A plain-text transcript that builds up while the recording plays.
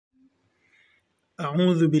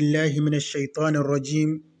أعوذ بالله من الشيطان الرجيم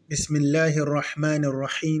بسم الله الرحمن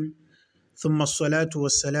الرحيم ثم الصلاة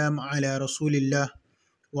والسلام على رسول الله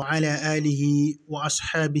وعلى آله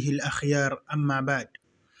وأصحابه الأخيار أما بعد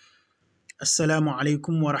السلام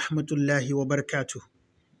عليكم ورحمة الله وبركاته.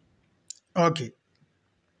 Okay,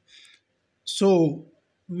 so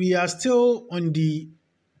we are still on the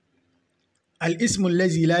الاسم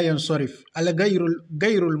الذي لا ينصرف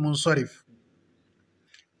غير المنصرف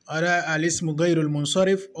الاسم غير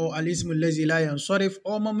المنصرف or الاسم الذي لا ينصرف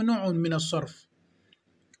or ممنوع من الصرف.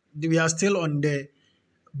 We are still on the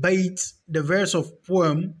verse of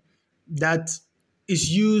poem that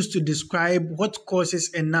is used to describe what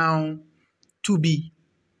causes a noun to be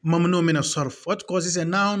ممنوع من الصرف, what causes a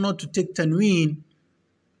noun not to take tanween,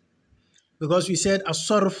 because we said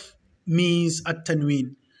الصرف means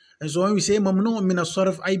التنوين. And so when we say ممنوع من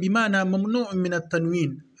الصرف أي بمعنى ممنوع من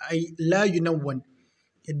التنوين أي لا ينون,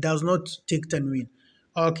 it does not take tanween.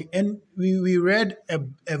 Okay, and we read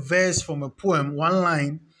a verse from a poem, one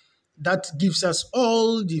line, that gives us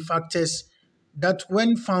all the factors that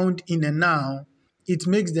when found in a noun, it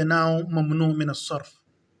makes the noun ممنوع من الصرف.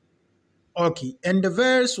 Okay, and the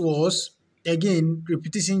verse was, again,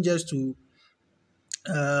 repetition just to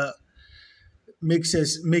make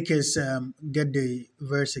us get the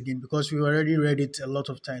verse again, because we already read it a lot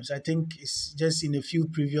of times. I think it's just in a few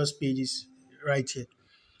previous pages right here.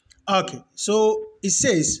 Okay, so it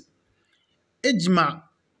says اجمع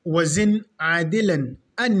وزن عادلا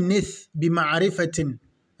أنث بمعرفة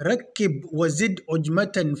ركب وزد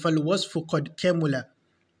عجمة فالوصف قد كمل.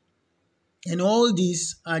 And all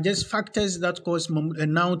these are just factors that cause a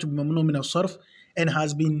noun to be ممنوع من الصرف and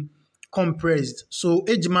has been compressed. So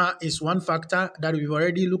ijma is one factor that we've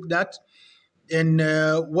already looked at, and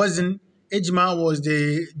wasn't ijma was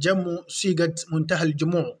the jamu sigat muntaha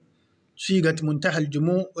al-jumu', sigat muntaha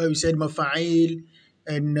al-jumu', where we said mafa'il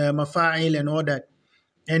and mafa'il and all that.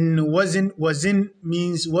 And wazin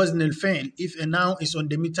means wazn al-fi'l, if a noun is on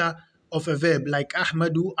the meter of a verb, like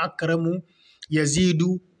ahmadu, akramu,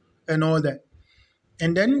 yazidu, and all that.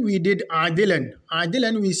 And then we did adilan.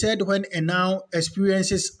 Adilan, we said when a noun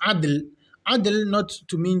experiences adl not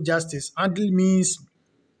to mean justice. Adl means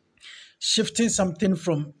shifting something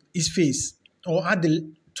from its face, or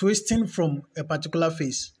adl, twisting from a particular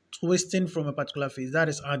face. That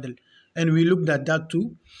is adl. And we looked at that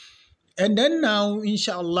too. And then now,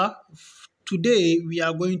 inshallah, today we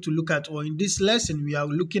are going to look at, or in this lesson, we are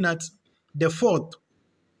looking at the fourth,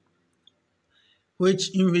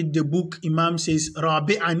 which in which the book Imam says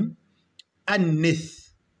Rabi'an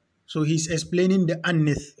Annith. So he's explaining the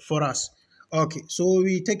Annith for us. Okay, so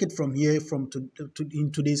we take it from here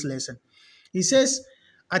in today's lesson. He says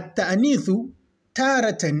At-ta'anithu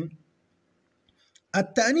taratan.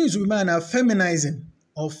 At-ta'anithu bimana feminizing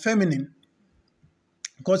or feminine.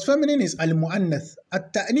 Because feminine is al-mu'annath.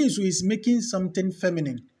 At-ta'anithu is making something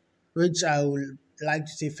feminine, which I would like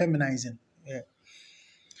to say feminizing. Yeah.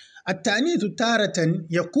 At-ta'anithu taratan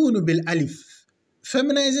yakunu bil alif.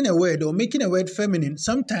 Feminizing a word or making a word feminine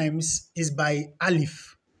sometimes is by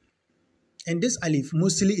alif. And this alif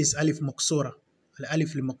mostly is alif maqsura.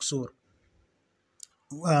 Al-alif al-maqsur.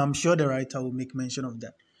 I'm sure the writer will make mention of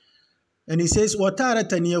that. And he says,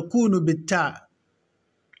 وَتَارَةً يَكُونُ بِالتَّاءِ.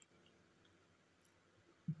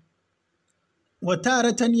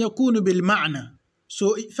 وَتَارَةً يَكُونُ بِالْمَعْنَى.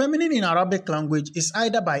 So feminine in Arabic language is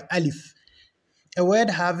either by alif, a word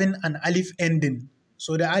having an alif ending.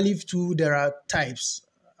 So the alif too, there are types,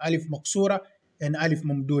 alif maqsura and alif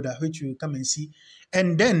mamduda, which we will come and see.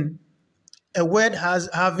 And then a word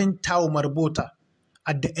having taw marbota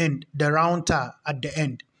at the end, the round ta at the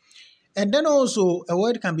end. And then also a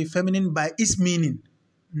word can be feminine by its meaning,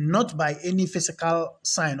 not by any physical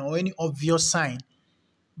sign or any obvious sign,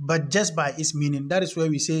 but just by its meaning. That is where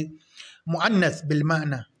we say mu'annath bil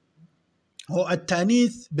ma'na or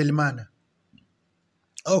at-tanith bil ma'na.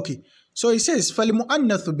 Okay, so it says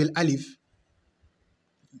فَالْمُؤَنَّثُ بِالْأَلِفِ,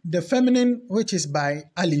 the feminine which is by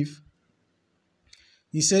alif,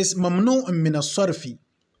 he says مَمْنُوعٌ مِنَ الصَّرْفِ.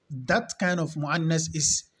 That kind of mu'annath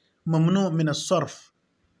is مَمْنُوع مِنَ الصَّرْفِ.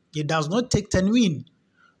 It does not take tanween.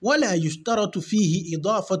 وَلَا يُشْتَرَطُ فِيهِ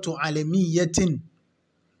إِضَافَةُ عَلَمِيَّةٍ.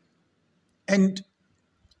 And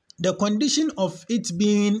the condition of it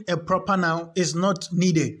being a proper noun is not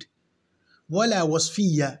needed. وَلَا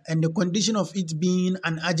وَصْفِيَّةٍ. And the condition of it being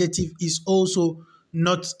an adjective is also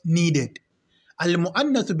not needed.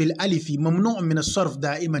 الْمُؤَنَّثُ بِالْأَلِفِ مَمْنُوعٌ مِنَ الصَّرْفِ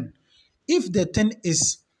دَائِمًا. If the thing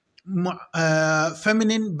is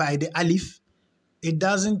feminine by the alif, it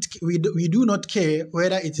doesn't, we do not care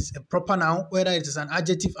whether it is a proper noun, whether it is an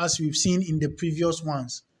adjective, as we've seen in the previous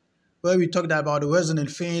ones. where we talked about the wazn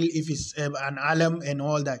al-fi'l, if it's an alam and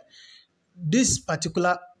all that. This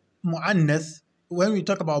particular mu'annath, when we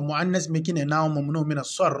talk about mu'annath making a noun mamnu min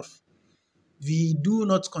as-sarf, we do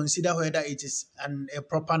not consider whether it is a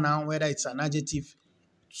proper noun, whether it's an adjective.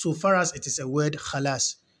 So far as it is a word,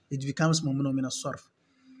 khalas, it becomes mamnu min as-sarf.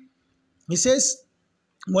 He says,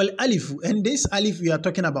 wal alifu, and this alif we are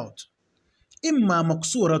talking about, imma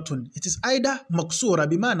maqsuratun, it is either maqsura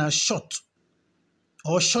bimana short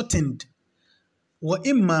or shortened, wa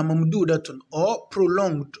imma mamdudatun, or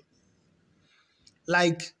prolonged.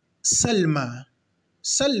 Like Salma.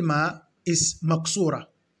 Salma is maqsura,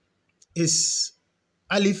 is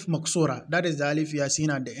alif maqsura. That is the alif you are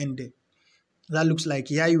seeing at the end there. That looks like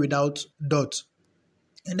yai without dot.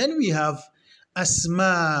 And then we have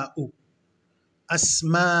asma'u.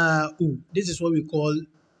 Asma'u. This is what we call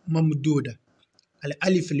mamduda.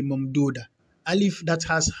 Al-alif al-mamduda. Alif that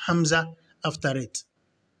has hamza after it.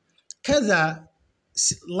 Kada,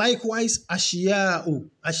 likewise, ashiya'u.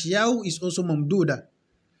 Ashiya'u is also mamduda.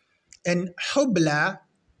 And hubla,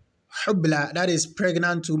 hubla, that is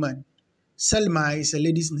pregnant woman. Salma is a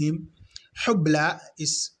lady's name. Hubla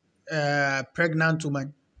is pregnant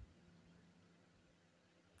woman.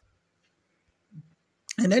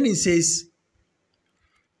 And then it says,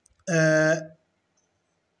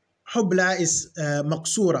 hubla is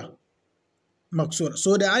maqsura. Maqsura.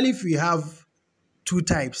 So the alif, we have two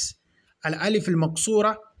types. Al-alif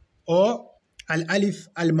al-maqsura or al-alif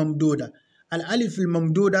al-mamduda. Al-alif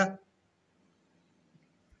al-mamduda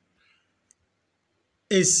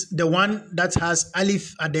is the one that has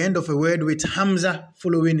alif at the end of a word with hamza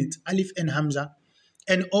following it. Alif and hamza.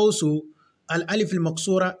 And also al-alif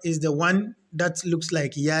al-maqsura is the one that looks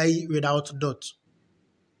like yai without dot.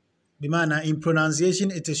 Bimana, in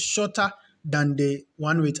pronunciation, it is shorter than the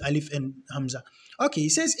one with alif and hamza. Okay,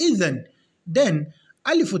 it says, then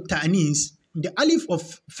alif al-ta'nis, the alif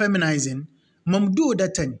of feminizing,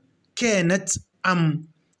 mamdudatan, kanat am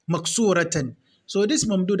maqsuratan. So this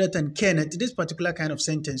mamdudatan kanat, this particular kind of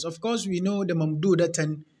sentence, of course, we know the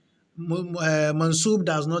mamdudatan, mansub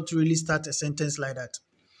does not really start a sentence like that.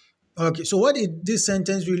 Okay, so what this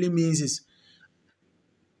sentence really means is,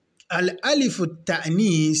 al-alif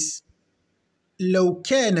al-ta'nis, لو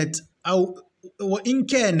كانت أو وإن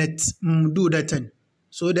كانت ممدودة.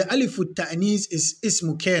 So the alif al-ta'nis is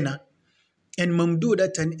ismu kana and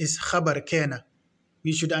mamdudatan is khabar kana.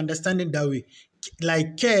 We should understand it that way.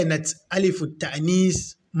 Like kanat alif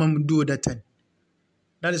al-ta'nis mamdudatan.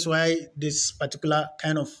 That is why this particular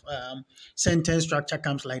kind of sentence structure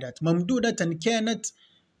comes like that. Mamdudatan kanat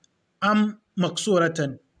am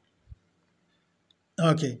maqsuratan.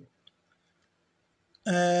 Okay.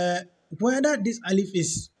 Whether this alif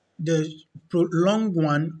is the long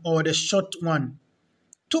one or the short one,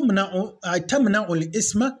 تمنع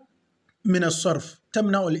الاسم من الصرف.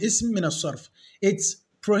 تمنع الاسم من الصرف. It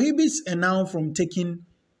prohibits a noun from taking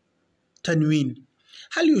tanween.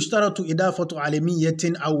 هل يشترط إضافة علمية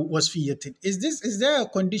أو وصفية? Is there a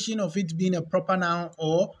condition of it being a proper noun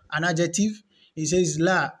or an adjective? He says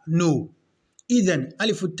لا, no. إذن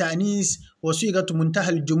ألف التأنيث وصيغة منتهى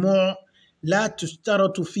الجموع لا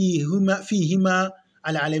تشترط فيهما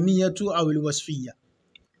العلمية أو الوصفية.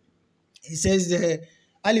 He says the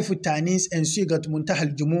ألف التأنيث and صيغة منتهى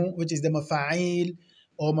الجموع, which is the مفاعيل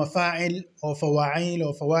or مفاعل or فواعيل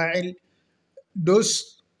or فواعل,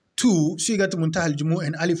 those two, صيغة منتهى الجموع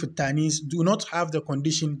and ألف التأنيث, do not have the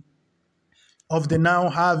condition of the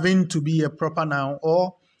noun having to be a proper noun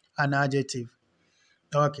or an adjective.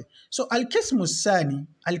 Okay, so القسم الثاني,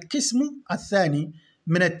 القسم الثاني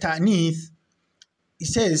من التأنيث, it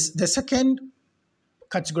says the second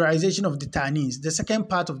categorization of the ta'nis, the second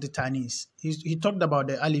part of the ta'nis. He talked about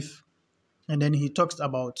the alif, and then he talks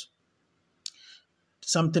about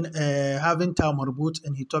something having ta marbut,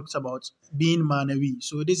 and he talks about being manawi.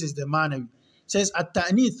 So this is the manawi. It says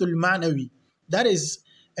at-ta'nithul manawi, that is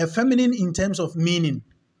a feminine in terms of meaning.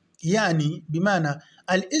 Yani bimana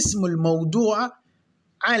al-ismul mawdu'a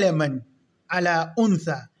alaman ala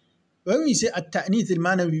untha. When we say at-ta'nith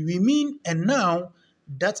al-manawi, we mean a noun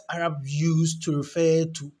that Arab used to refer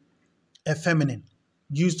to a feminine,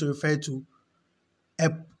 used to refer to a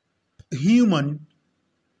human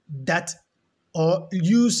that, or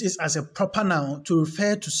use it as a proper noun to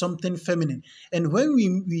refer to something feminine. And when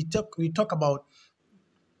we talk about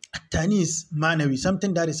at-ta'nith manawi,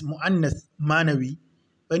 something that is mu'annath manawi,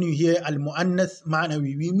 when you hear al-mu'annath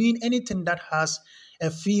manawi, we mean anything that has a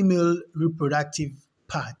female reproductive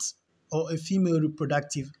part or a female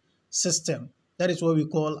reproductive system. That is what we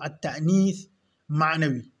call at-ta'nith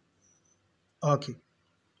ma'nawi. Okay.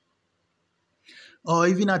 Or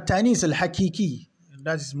even at-ta'nith al-hakiki.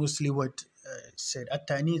 that is mostly what said.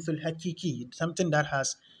 التأنيث الحقيقي, something that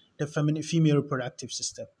has the female reproductive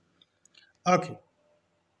system. Okay.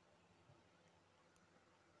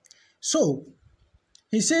 So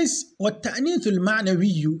he says, والتأنيث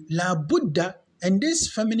المعنوي لابد, and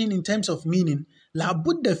this feminine in terms of meaning,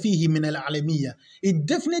 لابد فيه من العالمية. It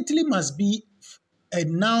definitely must be a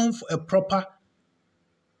noun for a proper,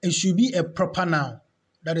 it should be a proper noun.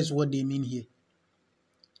 That is what they mean here.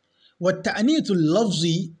 والتأنيث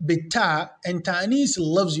اللفظي بالتاء, and تأنيث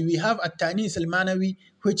اللفظي, we have a التأنيث المعنوي,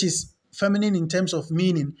 which is feminine in terms of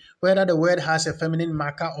meaning, whether the word has a feminine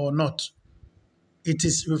marker or not. It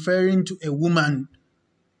is referring to a woman,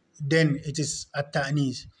 then it is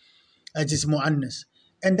التأنيث, it is mu'annas.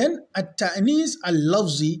 And then التأنيث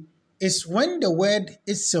اللفظي is when the word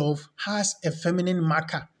itself has a feminine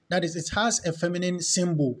marker. That is, it has a feminine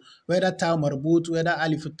symbol, whether ta marbut, whether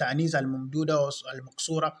alif al-ta'niz al-mamduda or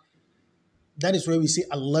al-maqsura. That is where we say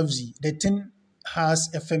al-lafzi. The thing has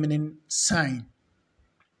a feminine sign.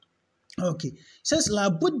 Okay. It says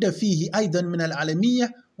لا بد فيه أيضا من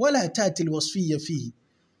العالمية ولا تأتي الوصفية فيه.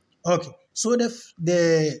 Okay. So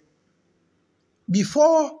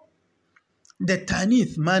before the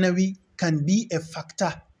ta'nith manawi can be a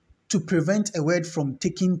factor to prevent a word from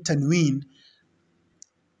taking tanween,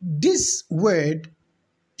 this word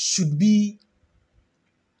should be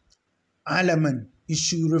alaman. It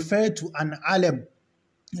should refer to an alam.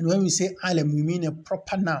 And when we say alam, we mean a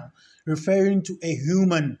proper noun referring to a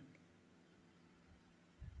human,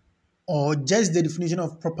 or just the definition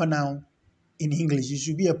of proper noun in English. It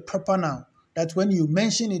should be a proper noun that when you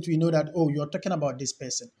mention it, we know that, oh, you're talking about this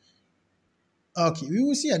person. Okay, we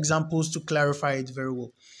will see examples to clarify it very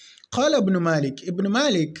well. قال Ibn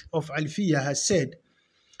Malik of Alfiya has said,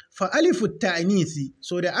 فألف التأنيث,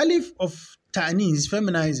 so the alif of ta'niz,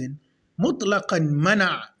 feminizing, مطلقا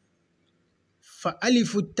منع.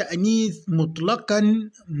 فألف التأنيث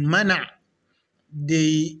مطلقا منع.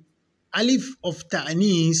 The alif of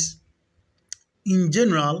ta'niz in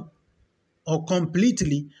general or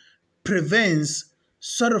completely prevents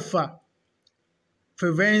sarfa,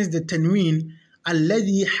 prevents the tanween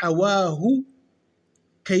الذي حواه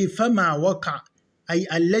كيفما وقع. أي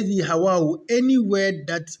الذي هواه, any word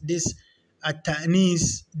that this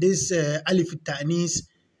ta'nis, this alif ta'nis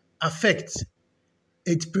affects,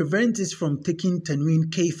 it prevents it from taking tanween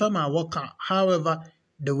كيفما وقع, however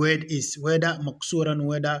the word is, whether مقصورا,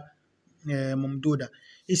 whether ممدودا.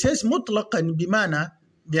 It says مطلقا بمعنى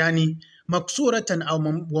يعني مقصورة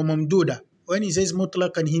أو وممدودة. When he says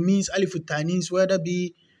مطلقا, he means alif ta'nis, whether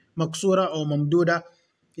be مقصورة or ممدودة.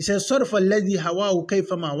 He says صرف الذي هواه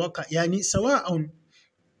كيفما وقع, يعني سواء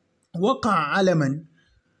وقع علما.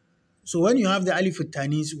 So when you have the alif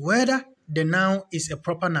al-tanis, whether the noun is a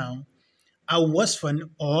proper noun, أو wasfan,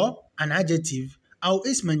 or an adjective, أو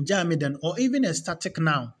اسما جامدا, or even a static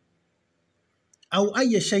noun, أو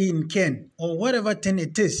أي شيء كان, or whatever thing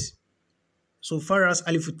it is. So far as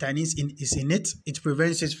alif al-tanis is in it, it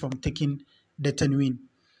prevents it from taking the tanween.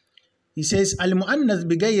 He says المؤنث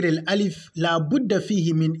بغير الألف لا بد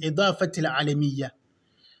فيه من إضافة العالمية.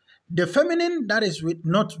 The feminine that is with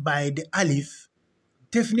not by the alif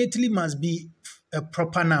definitely must be a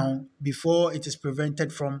proper noun before it is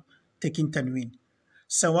prevented from taking tanween.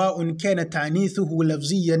 سواء كان تأنيثه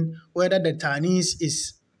لفظيا, whether the ta'nis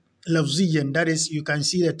is lafziyan, that is, you can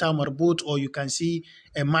see the ta marbut, or you can see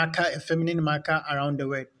a marker, a feminine marker around the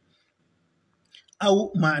word.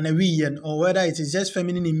 أو معنويا, or whether it is just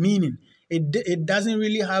feminine in meaning. It doesn't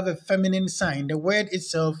really have a feminine sign. The word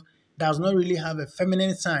itself does not really have a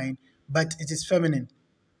feminine sign, but it is feminine.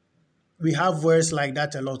 We have words like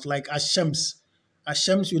that a lot, like Ashams.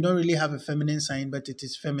 Ashams, we don't really have a feminine sign, but it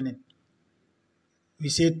is feminine. We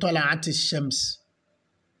say Tala'at Shams,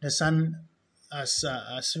 the sun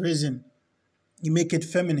has risen. You make it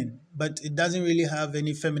feminine, but it doesn't really have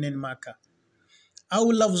any feminine marker.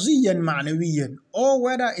 أو لفظيا معنويا, or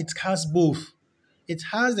whether it has both. It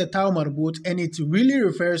has the ta marbut and it really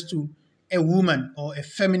refers to a woman or a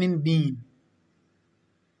feminine being.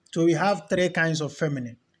 So we have three kinds of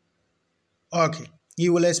feminine. Okay, he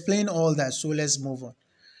will explain all that, so let's move on.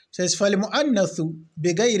 It says فَالْمُؤَنَّثُ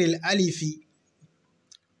بِغَيْرِ الْأَلِفِ.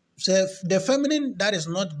 So the feminine that is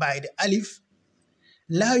not by the alif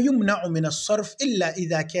لا يمنع من الصرف إلا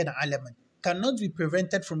إذا كان علما, cannot be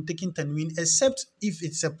prevented from taking tanween except if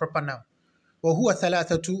it's a proper noun. وهو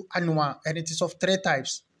ثلاثة أنواع, and it is of three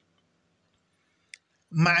types.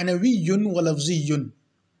 معنوي ولفظي.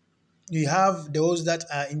 We have those that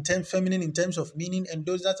are feminine in terms of meaning, and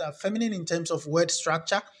those that are feminine in terms of word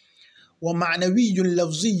structure. ومعنوي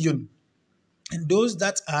لفظي, and those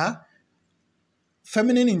that are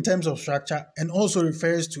feminine in terms of structure and also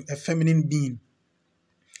refers to a feminine being.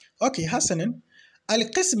 Okay, حسنا.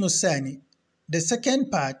 القسم الثاني, the second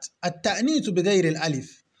part, التأنيث بغير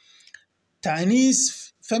الألف.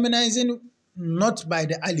 تأنيث, feminizing not by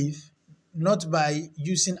the alif, not by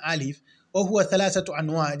using alif. وهو ثلاثة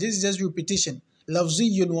أنواع. This is just repetition.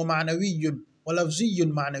 لفظي ومعنوي ولفظي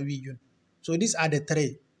معنوي. So these are the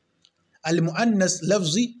three. المؤنث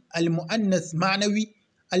لفظي, المؤنث معنوي,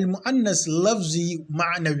 المؤنث لفظي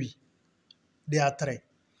معنوي. There are three.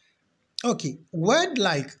 Okay, word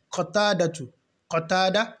like قتادة.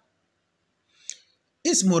 قتادة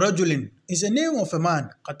اسم رجل is a name of a man.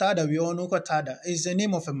 قتادة, we all know قتادة is the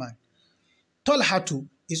name of a man. طلحة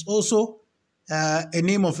is also a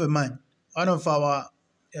name of a man. One of our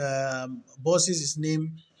bosses is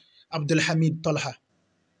named Abdul Hamid Talha.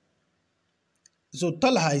 So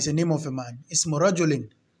Talha is a name of a man. اسم رجل.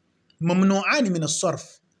 ممنوعان من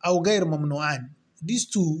الصرف أو غير ممنوعان. These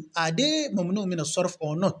two, are they ممنوع من الصرف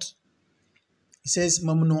or not? It says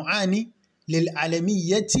ممنوعان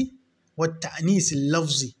للعلمية والتأنيث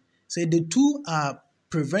اللفظي. So the two are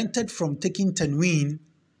prevented from taking tanween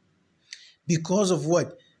because of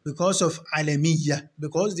what? Because of alamiyya,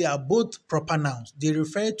 because they are both proper nouns. They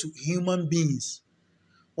refer to human beings.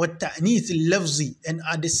 والتأنيث اللفظي, and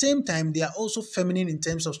at the same time they are also feminine in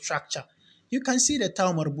terms of structure. You can see the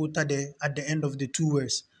ta marbuta there at the end of the two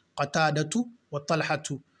words. قتادة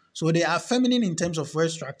وطلحة. So they are feminine in terms of word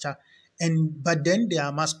structure, but then they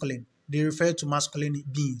are masculine. They refer to masculine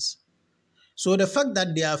beings. So the fact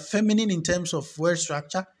that they are feminine in terms of word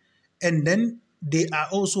structure and then they are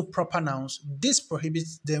also proper nouns, this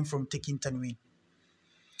prohibits them from taking tanween.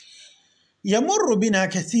 يمر بنا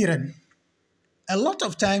كثيرا. A lot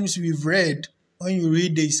of times we've read, when you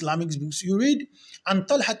read the Islamic books, you read عن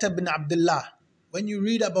طلحة بن عبد الله. When you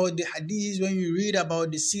read about the hadith, when you read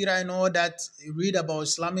about the seerah and all that, you read about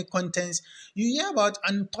Islamic contents, you hear about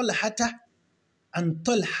عن طلحة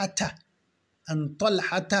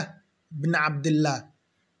بن عبد الله.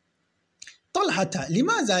 طلحة,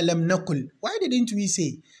 لماذا لم نقل? Why didn't we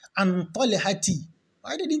say عن طلحتي?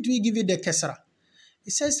 Why didn't we give it the كسرة?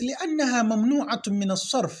 It says لأنها ممنوعة من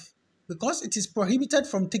الصرف, because it is prohibited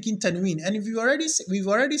from taking tanween. And if we've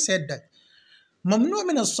already said that ممنوع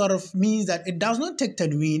من الصرف means that it does not take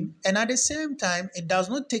tanween, and at the same time it does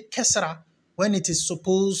not take كسرة when it is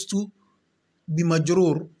supposed to be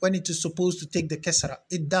majrur, when it is supposed to take the كسرة.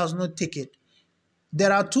 It does not take it.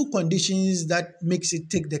 There are two conditions that makes it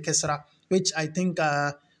take the كسرة, which I think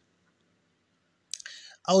I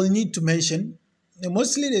will need to mention.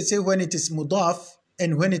 Mostly they say when it is mudaf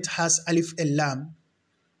and when it has alif and lam,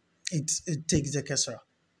 it takes the kasra.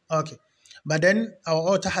 Okay, but then our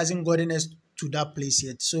author hasn't gotten us to that place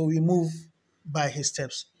yet, so we move by his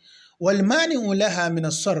steps. وَالْمَانِعُ لَهَا مِنَ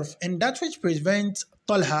الصَّرْفِ, and that which prevents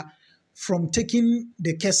Talha from taking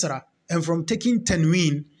the kasra and from taking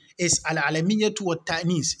tanween is al-alamiyyah wa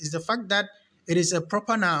ta'nis, is the fact that it is a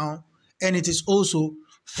proper noun and it is also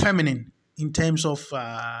feminine in terms of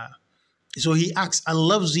so he asks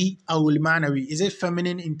al-lafzi aw al-ma'nawi, is it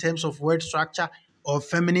feminine in terms of word structure or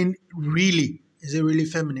feminine really? Is it really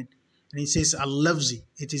feminine? And he says al-lafzi,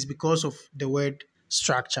 it is because of the word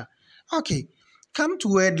structure. Okay, come to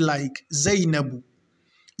word like Zainabu.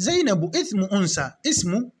 Zainabu ismu unsa,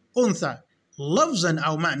 ismu untha, lafzan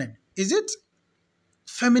aw ma'nan. Is it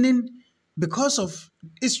feminine because of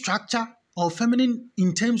its structure or feminine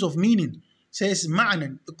in terms of meaning? It says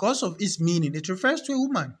ma'nan, because of its meaning. It refers to a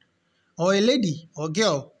woman or a lady or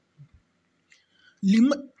girl.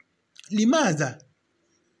 لماذا?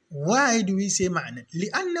 Why do we say معنى?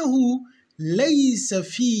 لأنه ليس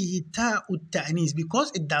فيه تاء التأنيث,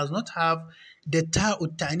 because it does not have the تاء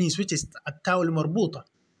التأنيث, which is التاء المربوطة.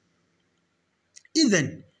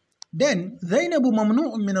 إذن, then زينب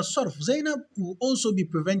ممنوع من الصرف. Zainab will also be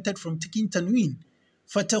prevented from taking tanween.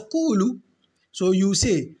 فتقول, so you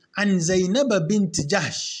say عن زينب بنت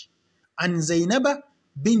جحش, عن زينب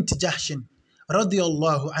بنت جحش رضي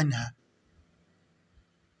الله عنها.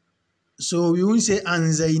 So we won't say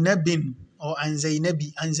عن زينب or عن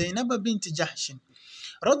زينبي, عن زينب بنت جحش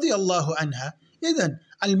رضي الله عنها. إذن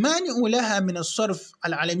المانع لها من الصرف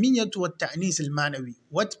العلمية والتأنيث المعنوي.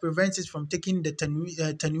 What prevents it from taking the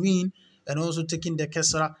tanween and also taking the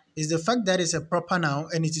kasra is the fact that it's a proper noun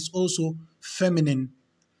and it is also feminine.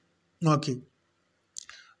 Okay.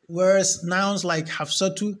 Whereas nouns like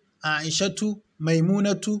حفصة, عائشة,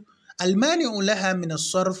 ميمونة, المانع لها من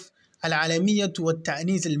الصرف العلمية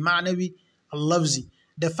والتأنيث المعنوي اللفظي.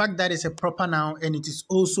 The fact that it's a proper noun and it is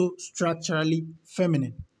also structurally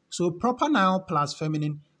feminine. So proper noun plus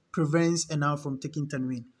feminine prevents a noun from taking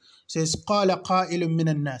tanween. says قال قائل من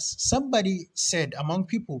الناس. Somebody said among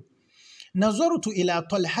people, نظرت إلى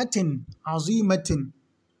طلحة عظيمة.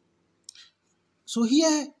 So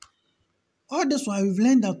here, all this while we've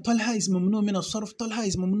learned that Talha is ممنوع من الصرف, Talha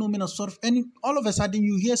is ممنوع من الصرف, and all of a sudden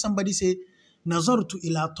you hear somebody say نظرت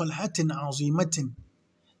إلى طلحة عظيمة.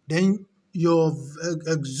 Then your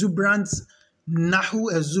exuberance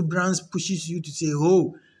pushes you to say,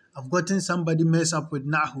 oh, I've gotten somebody messed up with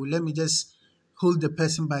Nahu. Let me just hold the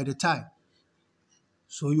person by the tie.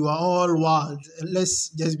 So you are all wild. Let's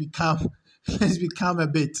just become a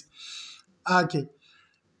bit. Okay.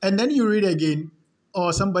 And then you read again,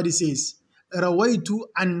 or somebody says, رويت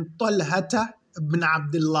عن طلحة بن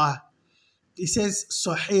عبد الله. It says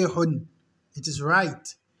صحيح. It is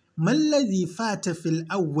right. ما الذي فات في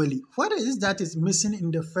الأول? What is that is missing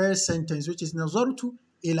in the first sentence, which is نظرت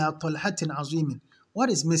إلى طلحة عظيم? What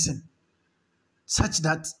is missing? Such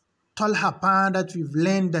that Talha, that we've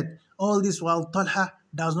learned that all this while Talha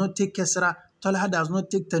does not take Kesra, Talha does not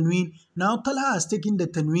take Tanween. Now Talha has taken the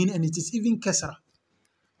Tanween and it is even Kesra.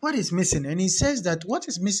 What is missing? And he says that what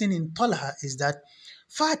is missing in Talha is that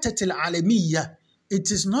فاتت العالمية.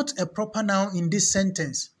 It is not a proper noun in this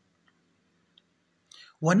sentence.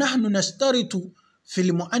 ونحن نشترط في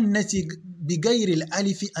المؤنث بغير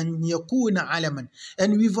الألف أن يكون علما.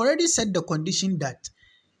 And we've already said the condition that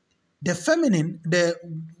the feminine, the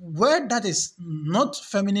word that is not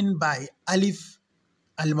feminine by alif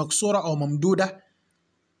al-maksura or mamduda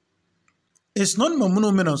is not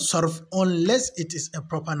mamnu min al-sarf unless it is a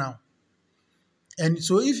proper noun. And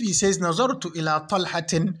so if he says nazartu ila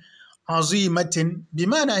talhatin azimatin,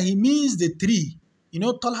 bimana he means the tree. You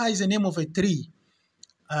know, Talha is the name of a tree.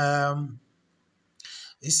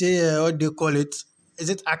 They say, what they call it? Is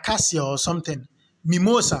it acacia or something?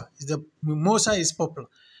 Mimosa. Mimosa is popular.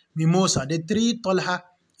 Mimosa. The tree Talha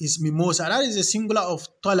is mimosa. That is the singular of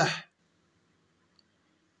Talah.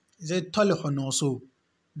 Is it Talhun also?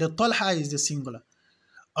 The Talha is the singular.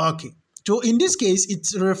 Okay. So in this case,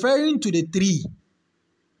 it's referring to the tree.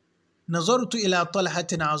 Nazartu ila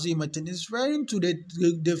talhatin azimatin is referring to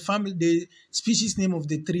the family, the species name of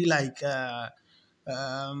the tree, like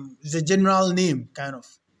the general name, kind of.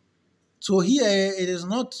 So here it is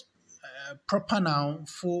not a proper noun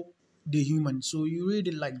for the human. So you read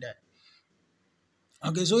it like that.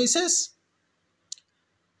 Okay, so it says,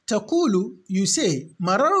 تقول, you say,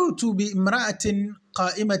 مررت بامرأة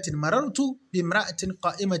قائمة, مررت بامرأة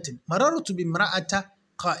قائمة, مررت بامرأة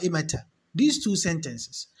قائمة. These two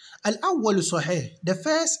sentences. الأول صحيح. The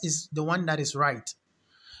first is the one that is right.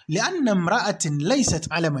 لأن امرأة ليست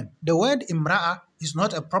علما. The word امرأة is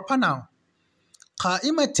not a proper noun.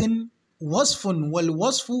 قائمة وصف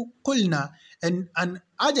والوصف قلنا. And an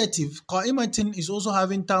adjective, قائمة, is also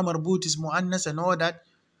having ta marbut, is muannas and all that.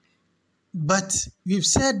 But we've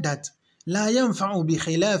said that لا ينفع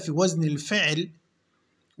بخلاف وزن الفعل.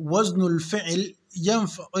 وزن الفعل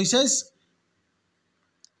ينفع. It says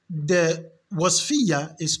the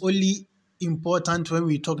wasfiyya is only important when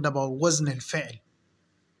we talked about wazn al-fi'l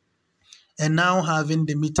and now having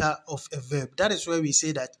the meter of a verb. That is where we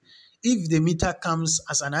say that if the meter comes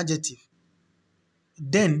as an adjective,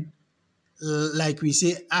 then like we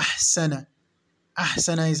say ahsana.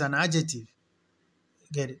 Ahsana is an adjective.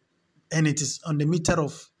 Get it? And it is on the meter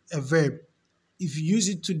of a verb. If you use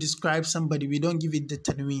it to describe somebody, we don't give it the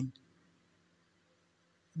tanween.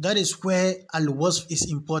 That is where al-wasf is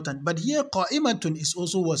important. But here, qa'imatun is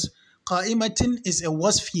also wasf. Qa'imatun is a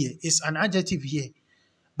wasf here, is an adjective here.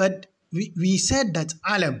 But we said that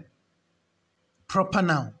alam, proper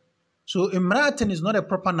noun. So imra'atun is not a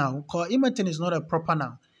proper noun. Qa'imatun is not a proper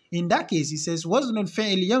noun. In that case, he says, wazn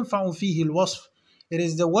al-fi'l yanfa'u fihi al-wasf. It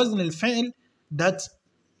is the wazn al-fi'l that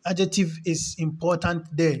adjective is important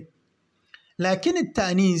there. لكن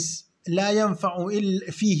التأنيث لا ينفع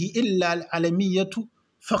فيه إلا العلمية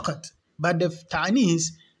فقط. But the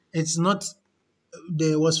ta'anis, it's not,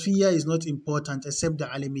 the wasfiyya is not important except the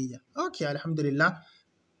alamiyya. Okay, alhamdulillah.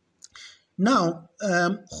 Now,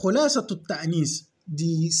 خلاصة التأنيث,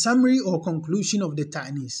 the summary or conclusion of the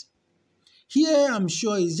ta'anis. Here, I'm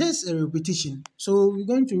sure it's just a repetition. So we're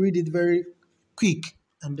going to read it very quick.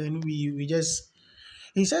 And then we just,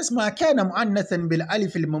 he says, ما كان مؤنثا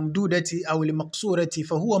بالألف الممدودة أو المقصورة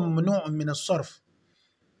فهو ممنوع من الصرف.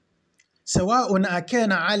 سواء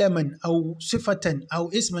أكان علما أو صفة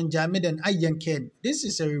أو اسما جامدا أيا كان. This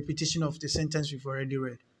is a repetition of the sentence we've already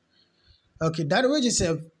read. Okay, that which is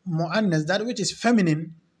a mu'annas, that which is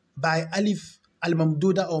feminine by alif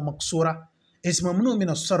al-mamduda or maqsura is mamnu min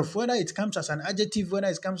as-sarf, whether it comes as an adjective, whether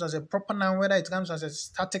it comes as a proper noun, whether it comes as a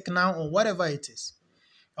static noun or whatever it is.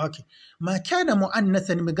 Okay. ما كان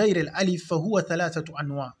مؤنثا بغير الألف فهو ثلاثة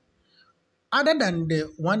أنواع. other than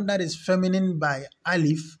the one that is feminine by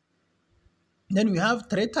alif, then we have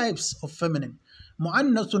three types of feminine.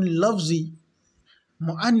 Mu'annathun lafzi,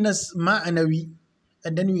 mu'annas ma'anawi,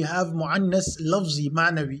 and then we have mu'annas lafzi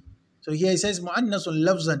ma'anawi. So here it says mu'annathun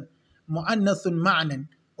lafzan, mu'annathun ma'nan,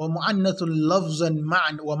 wa mu'annathun lafzan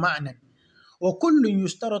ma'an wa ma'nan. Wa kullun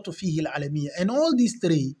yustaratu fihi al-alamiyya. And all these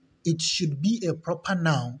three, it should be a proper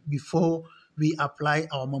noun before we apply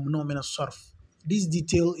our ممنوع من الصرف. This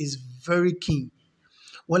detail is very key.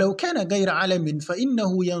 ولو كان غير علم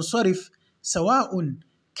فإنه ينصرف سواء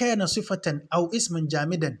كان صفة أو اسما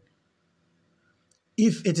جامدا.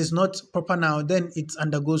 If it is not proper noun, then it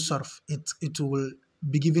undergoes صرف. It will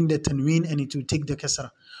be given the tanween and it will take the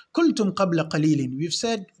كسرة. قلتم قبل قليل. We've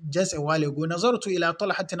said just a while ago نظرت إلى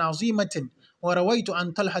طلحة عظيمة ورويت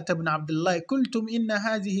عن طلحة بن عبد الله قلتم إن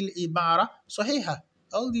هذه العبارة صحيحة.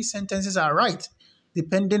 All these sentences are right,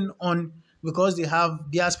 depending on, because they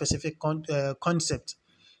have their specific concept.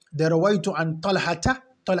 The rawaitu an talhata,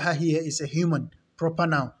 talha here is a human, proper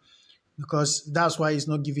noun, because that's why it's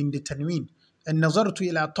not giving the tanween. And nazartu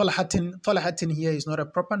ila talhatin, talhatin here is not a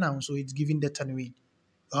proper noun, so it's giving the tanween.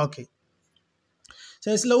 Okay.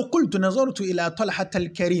 So it's لو قلت نظرت إلى طلحة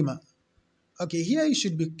الكريمة. Okay, here it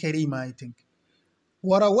should be كريمة, I think.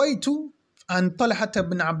 ورويت عن طلحة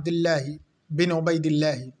بن عبد الله بن عبيد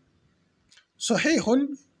الله صحيح.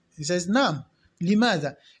 He says نعم.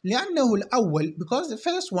 لماذا؟ لأنه الأول, because the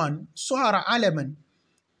first one صار علما.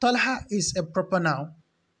 طلحة is a proper noun.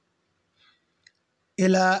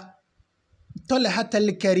 إلى طلحة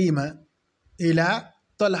الكريمة. إلى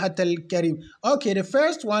طلحة الكريم. Okay, the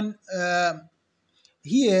first one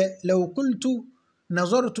here لو قلت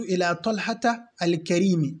نظرت إلى طلحة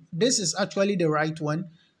الكريم. This is actually the right one.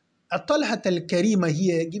 طلحة الكريمة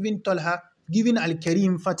here, giving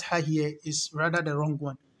al-karim fatha here is rather the wrong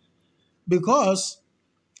one. Because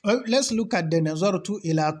let's look at the نظرت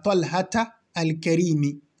إلى طلحة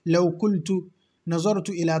الكريم. لو قلت نظرت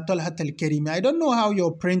إلى طلحة الكريم. I don't know how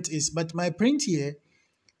your print is, but my print here,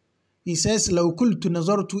 it says لو قلت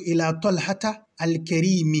نظرت إلى طلحة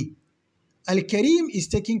الكريم. Al-Karim is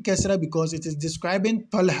taking Kesra because it is describing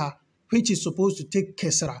Talha, which is supposed to take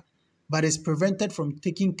Kesra, but is prevented from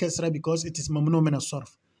taking Kesra because it is Mamnu min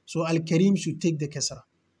al-Sarf. So Al-Karim should take the Kesra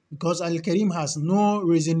because Al-Karim has no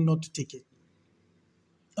reason not to take it.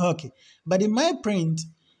 Okay, but in my print,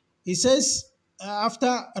 it says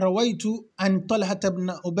after Rawaitu an Talha ibn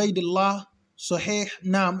Ubaydillah صحيح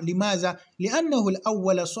نعم. لماذا؟ لأنه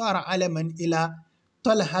الأول صار علما إلى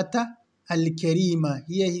طلحة الكريمة.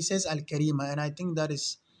 Here he says الكريمة, and I think that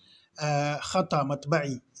is خطأ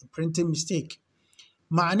مطبعي, printing mistake.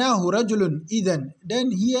 معناه رجل إذن.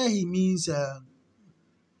 Then here he means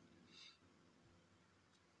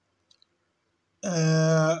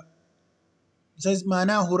says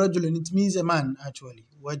معناه رجل, it means a man actually.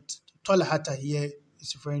 What طلحة here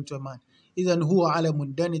is referring to a man. إذن هو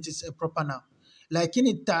علم, then it is a proper noun. لكن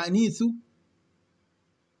التعنيث,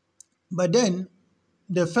 but then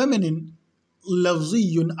the feminine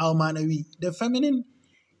لفظي أو معنوي. The feminine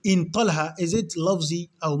in طلحة, is it لفظي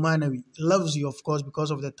أو معنوي? لفظي, of course,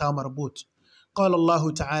 because of the ta مربوط. قال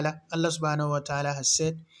الله تعالى, Allah subhanahu wa ta'ala has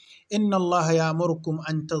said, إن الله يأمركم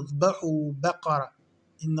أن تذبحوا بقرة.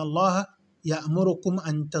 إن الله يأمركم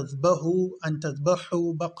أن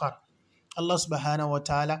تذبحوا بقرة. Allah subhanahu wa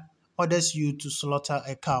ta'ala orders you to slaughter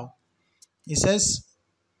a cow. He says,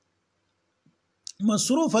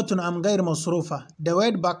 مصروفة أم غير مصروفة. The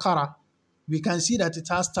word بقرة, we can see that it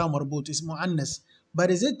has ta marbut, it's mu'annas. But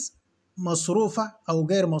is it masrufa or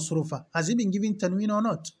غير masrufa? Has it been given tanween or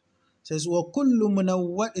not? It says وَكُلُّ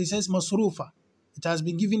مُنَوَّنٍ. It says masrufa. It has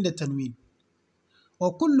been given the tanween.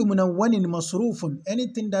 وَكُلُّ مُنَوَّنٍ مَصْرُوفٌ.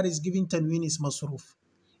 Anything that is given tanween is masruf.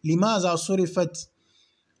 لِمَاذَا صُرِفَتْ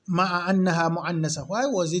مَعَ أَنَّهَا مُعَنَّسَةٌ. Why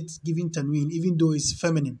was it given tanween even though it's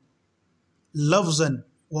feminine? لَفْظًا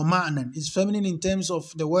وَمَعْنًا. It's feminine in terms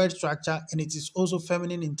of the word structure, and it is also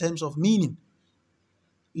feminine in terms of meaning.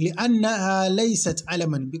 لِأَنَّهَا لَيْسَتْ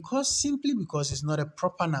عَلَمًا. Simply because it's not a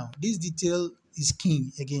proper noun. This detail is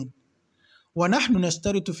key again. وَنَحْنُ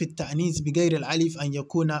نَشْتَرِطُ فِي التَّأْنِيثِ بِغَيْرِ الْأَلِفِ أَنْ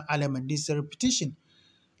يَكُونَ عَلَمًا. This is a repetition.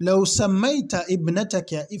 لو سميت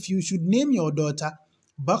ابنتك, if you should name your daughter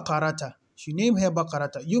بقرة, you name her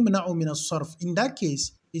بقرة, يمنع من الصرف. In that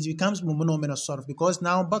case, it becomes ممنوع من الصرف, because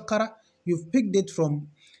now بقرة, you've picked it from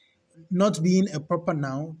not being a proper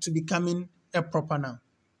noun to becoming a proper noun.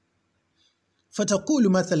 فتقول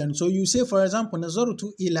مثلا, so you say, for example,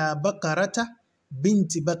 نظرت إلى بقرة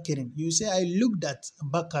بنت بكر. You say, I looked at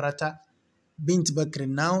بقرة بنت بكر.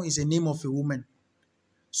 Now is a name of a woman.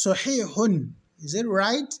 صحيح, is it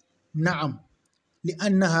right? نعم.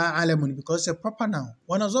 لأنها علم because a proper noun.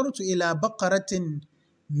 ونظرت إلى بقرة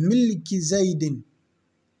ملك زيد,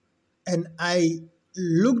 and I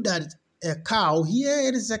looked at a cow. Here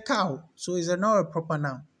it is a cow, so it's not a proper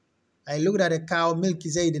noun. I looked at a cow, milk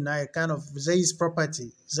Zaid, and I kind of Zayd's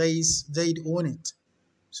property. Zayd own it.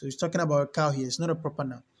 So he's talking about a cow here. It's not a proper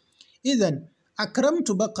noun. إذن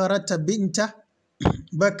أكرمت بقرة بنت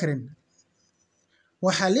بكر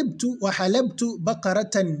وحلبت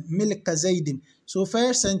بقرة ملك زيد. So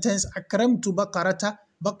first sentence أكرمت بقرة.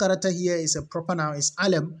 بقرة here is a proper noun. It's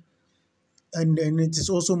alam, and it is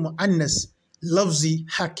also mu'annas. Lafzi,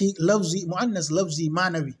 haki, lafzi, mu'annas, lafzi,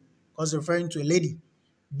 ma'nawi, because referring to a lady.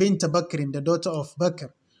 Bint Bakrin, the daughter of Bakr.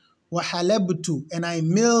 وحلبت, and I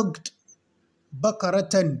milked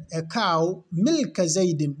بقرة, a cow, milk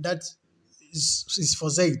Zaydin, that is for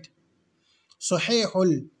Zayd. صحيح,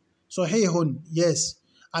 yes.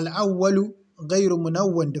 الأول غير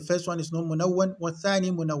منون, the first one is not منون,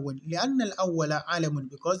 والثاني منون لأن الأول عالم,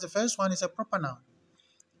 because the first one is a proper noun.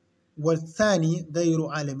 والثاني غير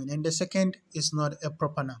عالم, and the second is not a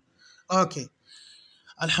proper noun. Okay,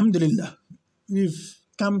 Alhamdulillah, we've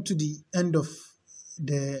come to the end of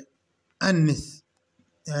the anith.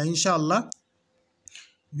 Inshallah,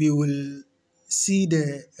 we will see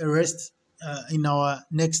the rest in our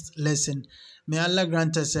next lesson. May Allah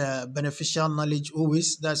grant us beneficial knowledge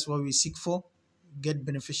always. That's what we seek for, get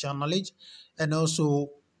beneficial knowledge. And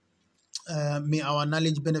also may our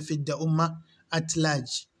knowledge benefit the ummah at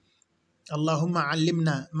large. اللهم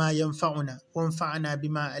علمنا ما ينفعنا وانفعنا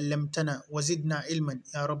بما علمتنا وزدنا علما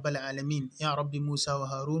يا رب العالمين يا رب موسى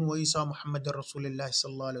وهارون وعيسى محمد رسول الله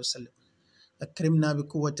صلى الله عليه وسلم. أكرمنا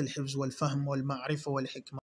بقوة الحفظ والفهم والمعرفة والحكمة.